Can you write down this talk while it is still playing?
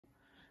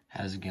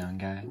How's it going,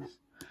 guys?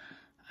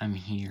 I'm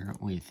here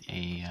with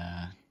a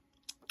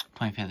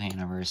 25th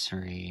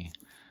anniversary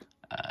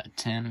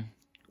tin.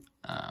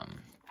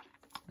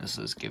 This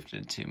was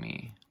gifted to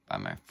me by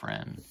my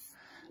friend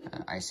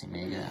Icy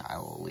Mega. I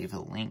will leave a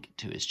link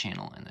to his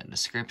channel in the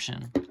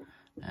description.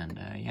 And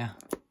yeah,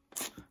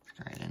 let's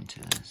get right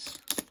into this.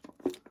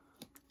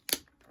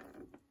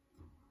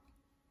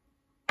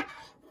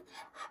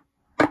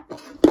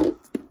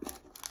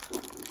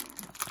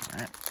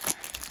 Alright,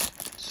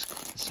 let's get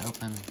this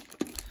open.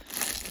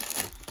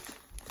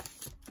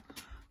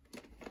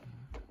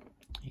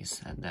 He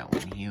said that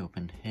when he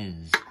opened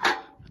his,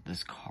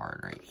 this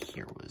card right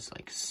here was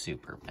like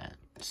super bent.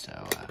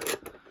 So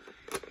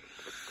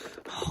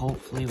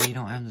hopefully we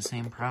don't have the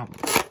same problem.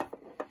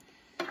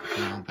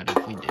 But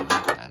if we do,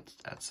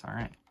 that's all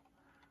right.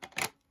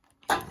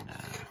 And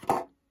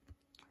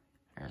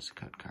there's a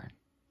code card.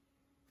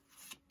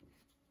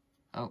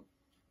 Oh,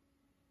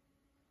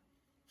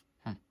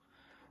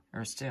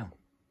 there's two.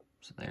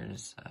 So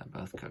there's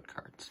both code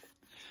cards.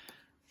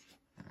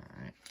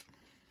 All right.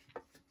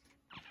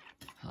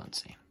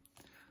 Let's see.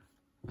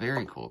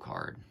 Very cool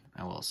card,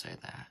 I will say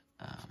that.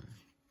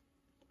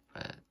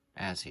 But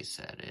as he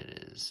said,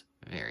 it is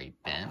very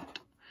bent,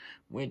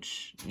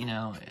 which, you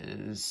know,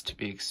 is to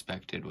be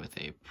expected with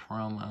a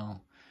promo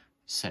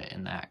set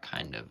in that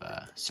kind of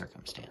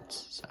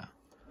circumstance. So,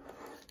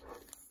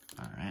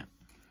 alright.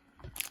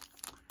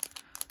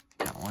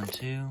 Got 1,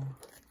 2,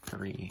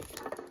 3,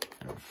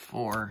 and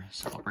 4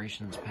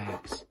 celebrations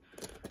packs.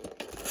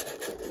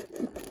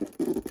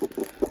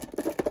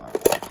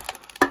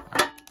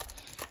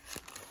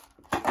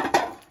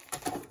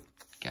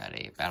 Got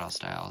a Battle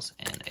Styles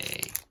and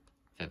a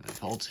Vivid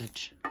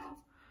Voltage.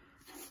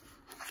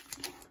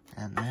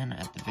 And then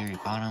at the very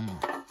bottom,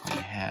 we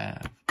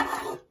have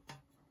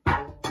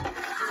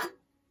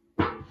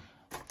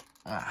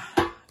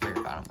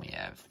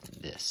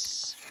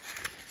this.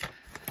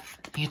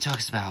 He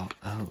talks about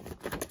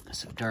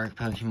some dark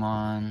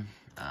Pokemon.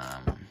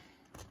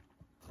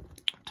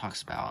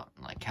 Talks about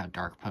like how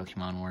dark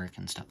Pokemon work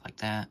and stuff like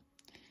that.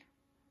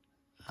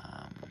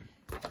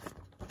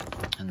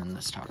 And then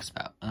this talks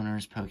about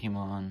owners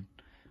Pokemon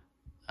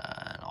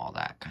and all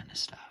that kind of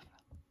stuff.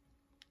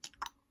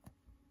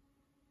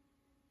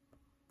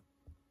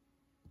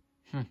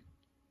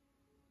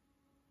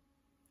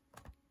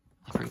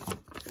 Pretty cool.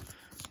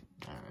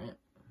 Alright,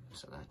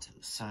 so that to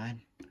the side.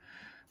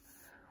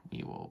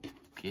 We will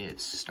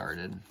get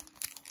started.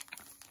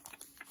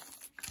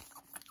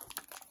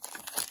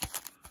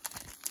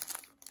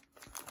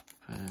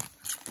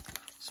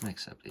 Let's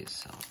mix up these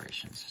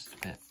celebrations just a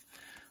bit.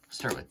 We'll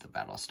start with the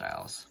Battle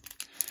Styles.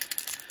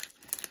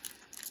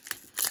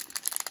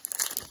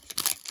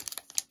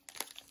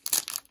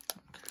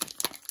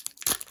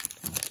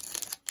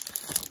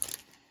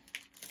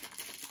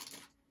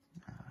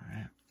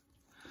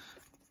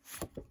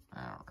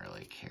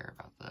 Care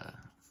about the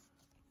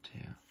 2,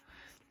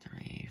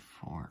 3,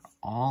 4.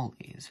 All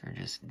these are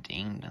just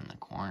dinged in the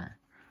corner.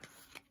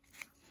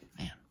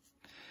 Man.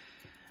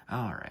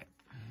 Alright.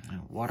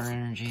 Water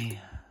Energy.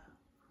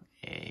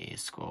 A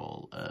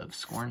Skull of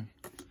Scorn.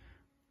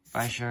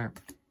 Bisharp.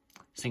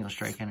 Single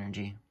Strike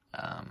Energy.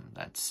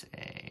 That's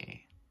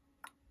a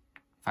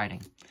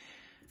Fighting.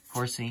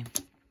 Horsey.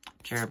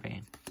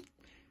 Cherubi.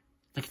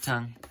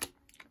 Lickitung.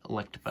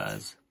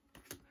 Electabuzz.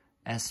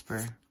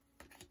 Esper.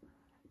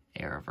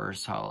 A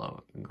Reverse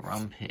Hollow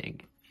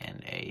Grumpig,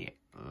 and a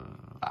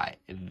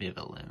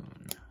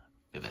Vivaloon.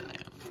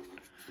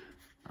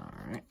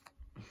 Alright.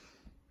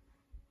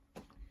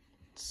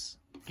 Let's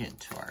get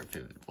into our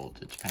Vivid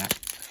Voltage pack.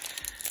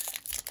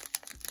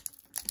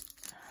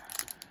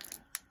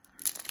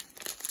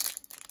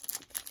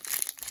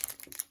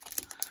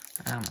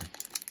 Alright,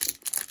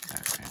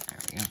 there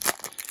we go.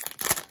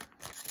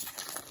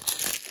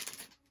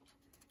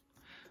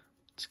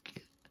 Let's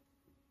get,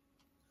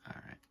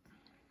 alright.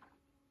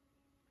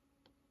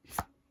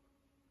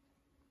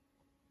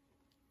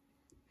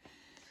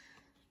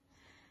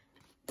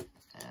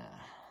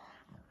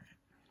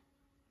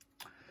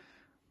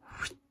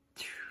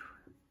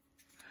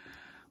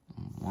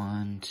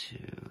 One, 2,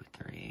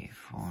 3,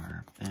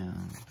 4,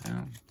 boom,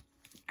 boom.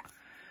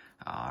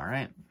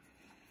 Alright.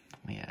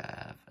 We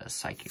have a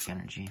Psychic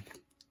Energy,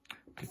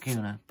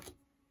 Kakuna,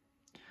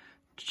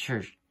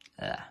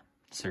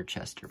 Sir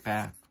Chester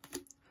Path,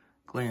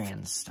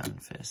 Galarian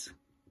Stunfisk,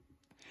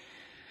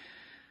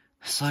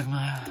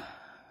 Slugma,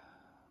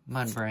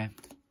 Mudbray,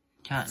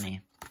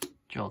 Cottonee,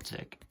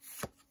 Joltik,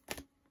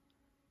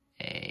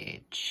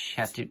 a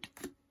Chatut,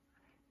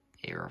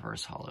 a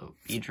Reverse Hollow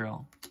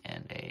Beedrill,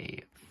 and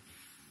a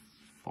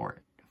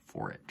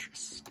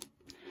Forretress.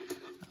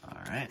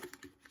 Alright.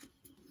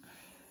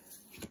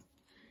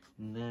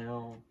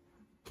 Now,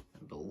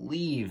 I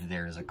believe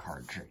there's a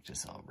card trick to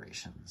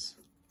Celebrations.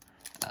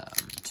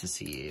 To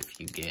see if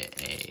you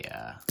get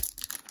a,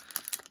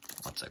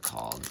 what's it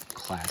called?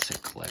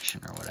 Classic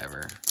Collection or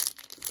whatever.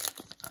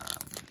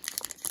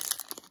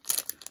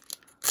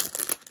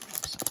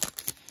 So,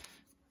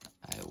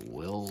 I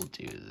will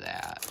do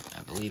that.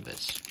 I believe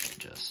it's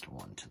just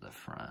one to the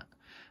front.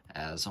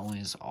 as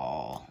always,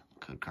 all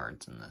code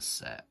cards in this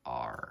set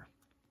are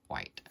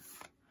white. I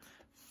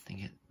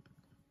think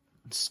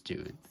let's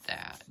do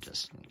that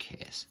just in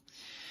case.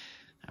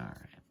 Alright.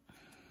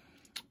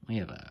 We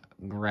have a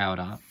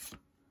Groudon,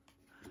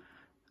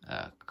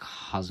 a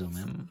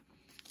Cosmem,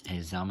 a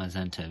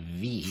Zamazenta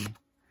V,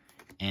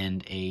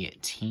 and a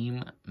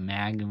Team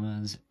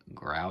Magma's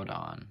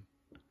Groudon.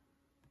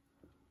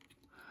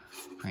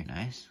 Pretty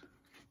nice.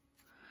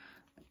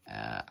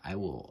 I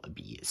will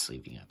be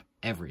sleeving up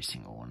every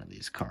single one of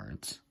these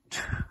cards.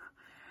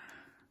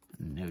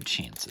 No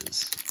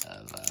chances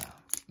of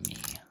me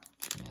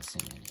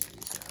messing any of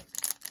these up.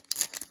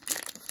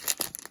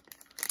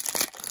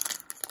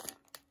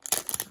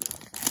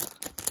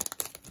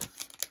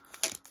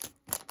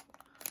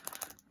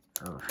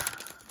 Oh.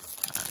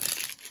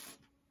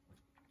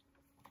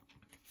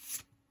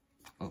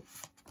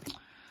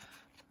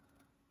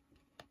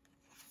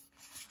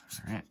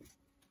 Alright.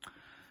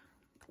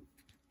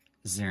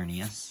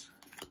 Xerneas,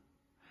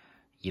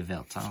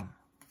 Yveltal,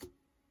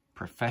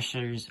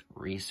 Professor's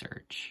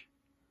Research.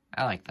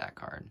 I like that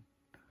card.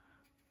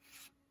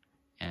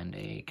 And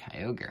a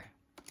Kyogre.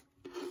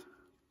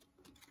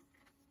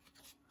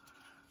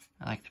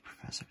 I like the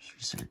Professor's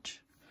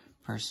Research,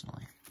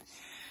 personally.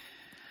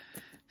 I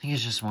think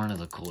it's just one of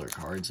the cooler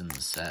cards in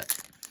the set.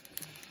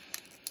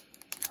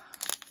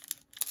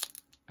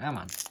 Come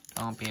on,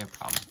 don't be a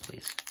problem,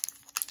 please.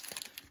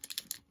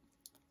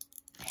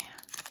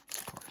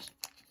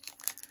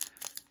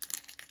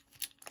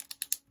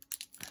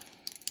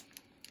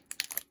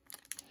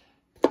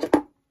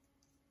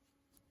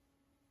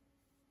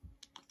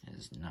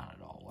 Is not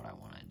at all what I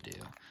want to do.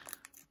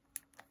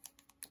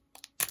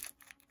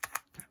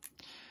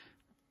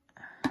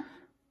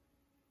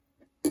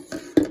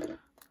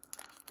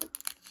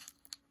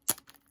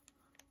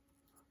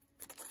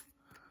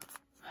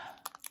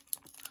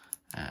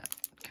 That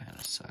kind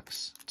of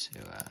sucks to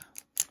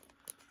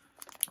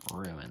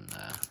ruin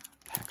the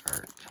pack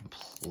art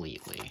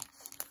completely.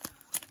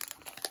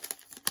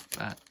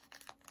 But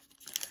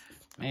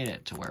made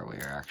it to where we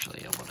were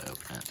actually able to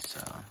open it,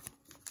 so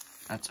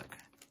that's okay.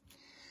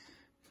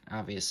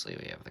 Obviously,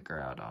 we have the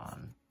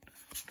Groudon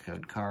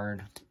code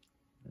card.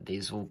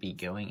 These will be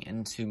going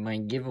into my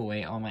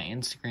giveaway on my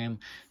Instagram,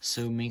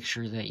 so make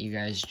sure that you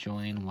guys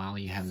join while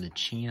you have the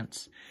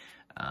chance.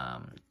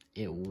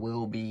 It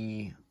will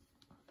be,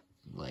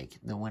 like,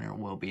 the winner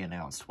will be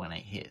announced when I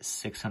hit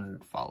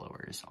 600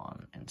 followers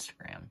on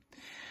Instagram.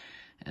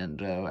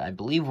 And I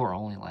believe we're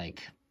only,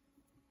 like,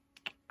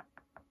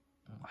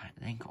 I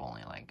think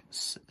only, like,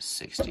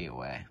 60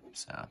 away.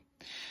 So,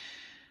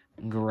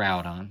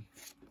 Groudon.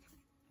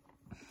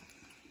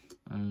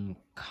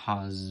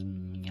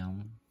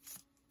 Cosmium,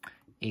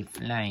 a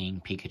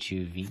Flying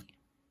Pikachu V,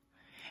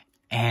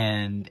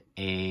 and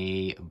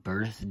a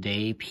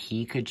Birthday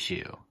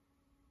Pikachu.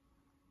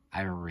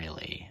 I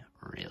really,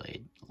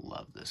 really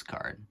love this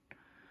card.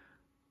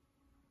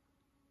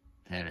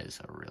 That is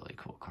a really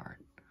cool card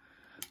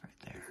right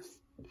there.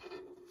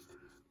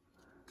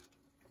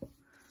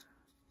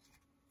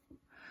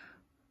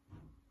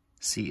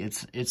 See,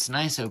 it's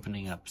nice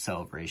opening up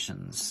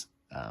celebrations,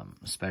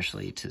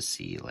 especially to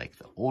see, like,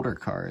 the older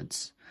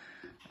cards,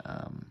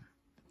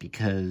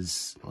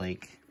 because,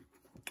 like,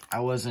 I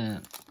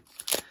wasn't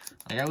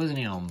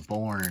even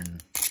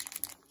born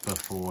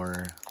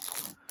before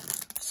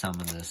some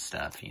of this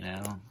stuff, you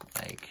know?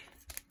 Like,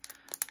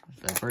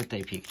 the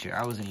Birthday Pikachu,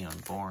 I wasn't even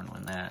born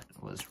when that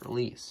was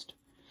released.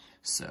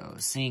 So,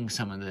 seeing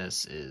some of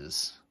this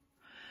is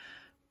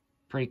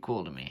pretty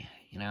cool to me,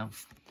 you know?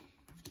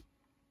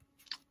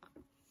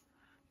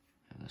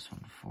 This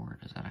one forward,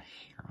 is that a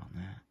hair on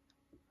that?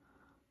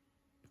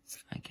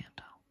 I can't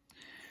tell.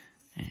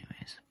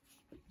 Anyways,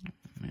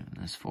 moving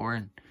this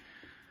forward,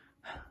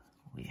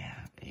 we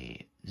have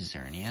a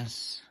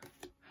Xerneas,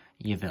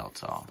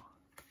 Yveltal,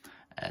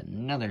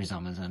 another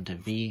Zamazenta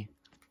V,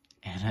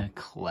 and a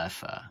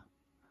Cleffa.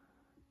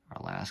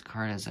 Our last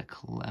card is a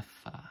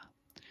Cleffa.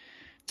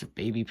 It's a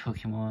baby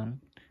Pokemon.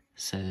 It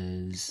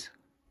says,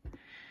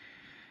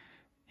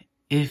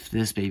 if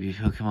this baby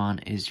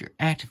Pokemon is your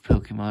active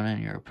Pokemon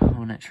and your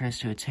opponent tries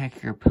to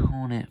attack your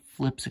opponent,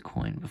 flips a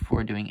coin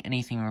before doing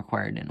anything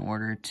required in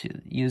order to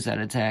use that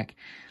attack.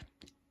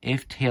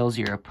 If tails,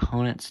 your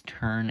opponent's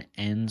turn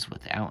ends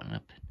without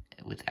an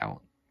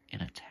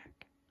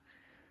attack.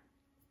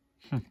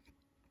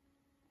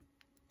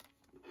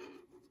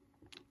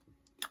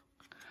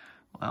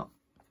 Well,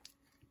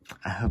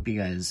 I hope you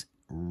guys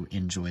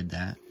enjoyed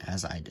that,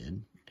 as I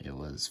did. It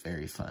was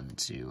very fun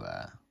to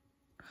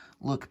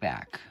look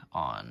back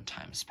on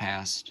times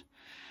past.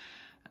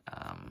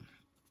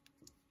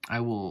 I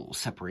will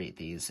separate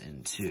these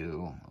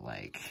into,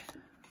 like,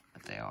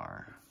 what they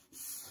are.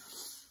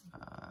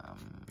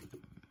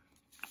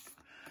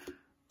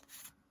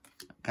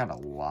 Got a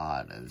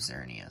lot of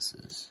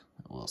Xerneases,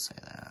 I will say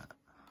that.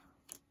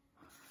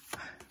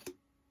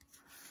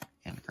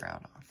 And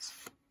Groudons.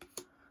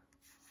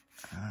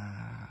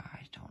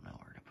 I don't know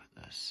where to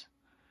put this.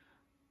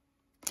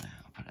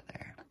 I'll put it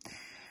there.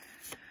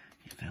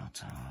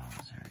 Yveltal,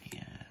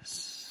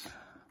 Xerneas.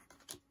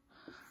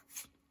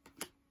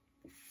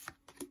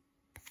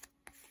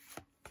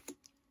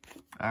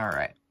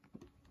 Alright.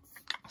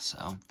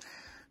 So,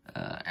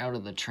 out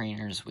of the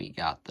trainers, we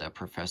got the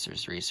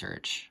Professor's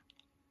Research.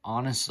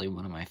 Honestly,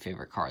 one of my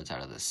favorite cards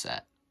out of this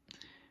set.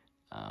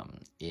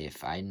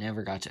 If I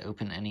never got to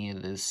open any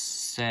of this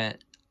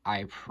set,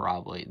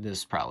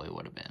 this probably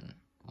would have been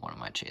one of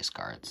my chase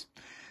cards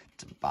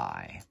to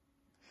buy.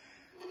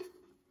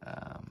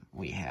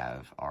 We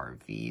have our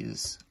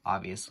V's.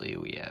 Obviously,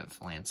 we have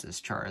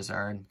Lance's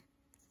Charizard.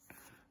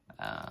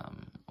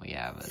 We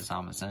have a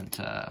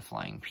Zamazenta, a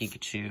Flying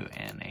Pikachu,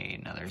 and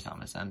another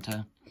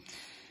Zamazenta.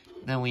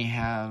 Then we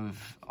have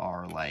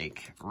our,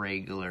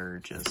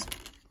 regular,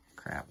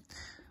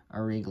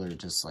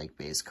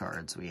 base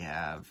cards. We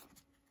have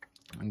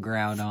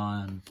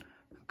Groudon,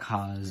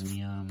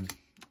 Cosmium,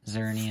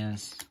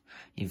 Xerneas,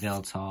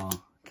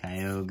 Yveltal,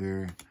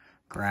 Kyogre,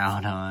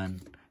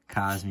 Groudon,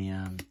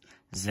 Cosmium,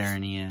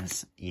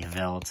 Xerneas,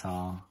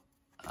 Yveltal.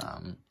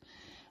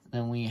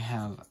 Then we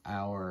have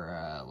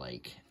our,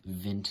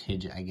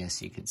 vintage, I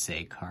guess you could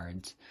say,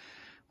 cards.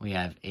 We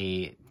have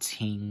a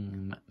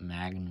Team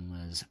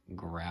Magma's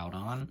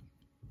Groudon,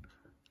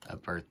 a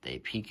Birthday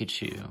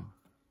Pikachu,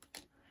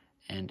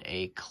 and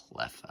a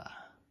Cleffa.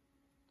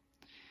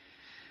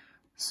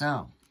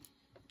 So,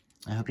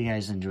 I hope you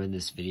guys enjoyed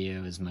this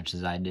video as much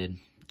as I did,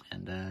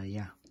 and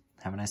yeah,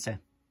 have a nice day.